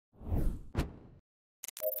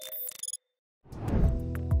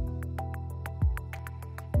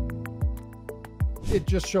it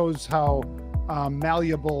just shows how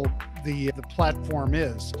malleable the platform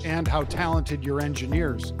is and how talented your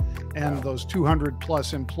engineers and those 200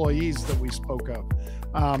 plus employees that we spoke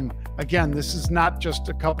of. Again, this is not just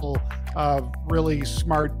a couple of really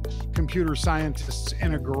smart computer scientists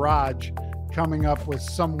in a garage coming up with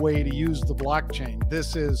some way to use the blockchain.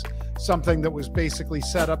 This is something that was basically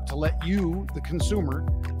set up to let you, the consumer,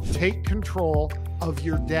 take control of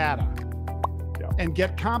your data and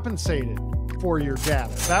get compensated for your data.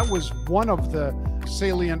 That was one of the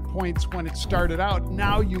salient points when it started out.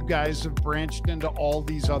 Now you guys have branched into all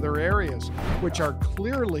these other areas, which are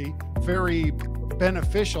clearly very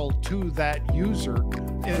beneficial to that user,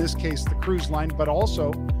 in this case, the cruise line, but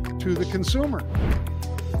also to the consumer.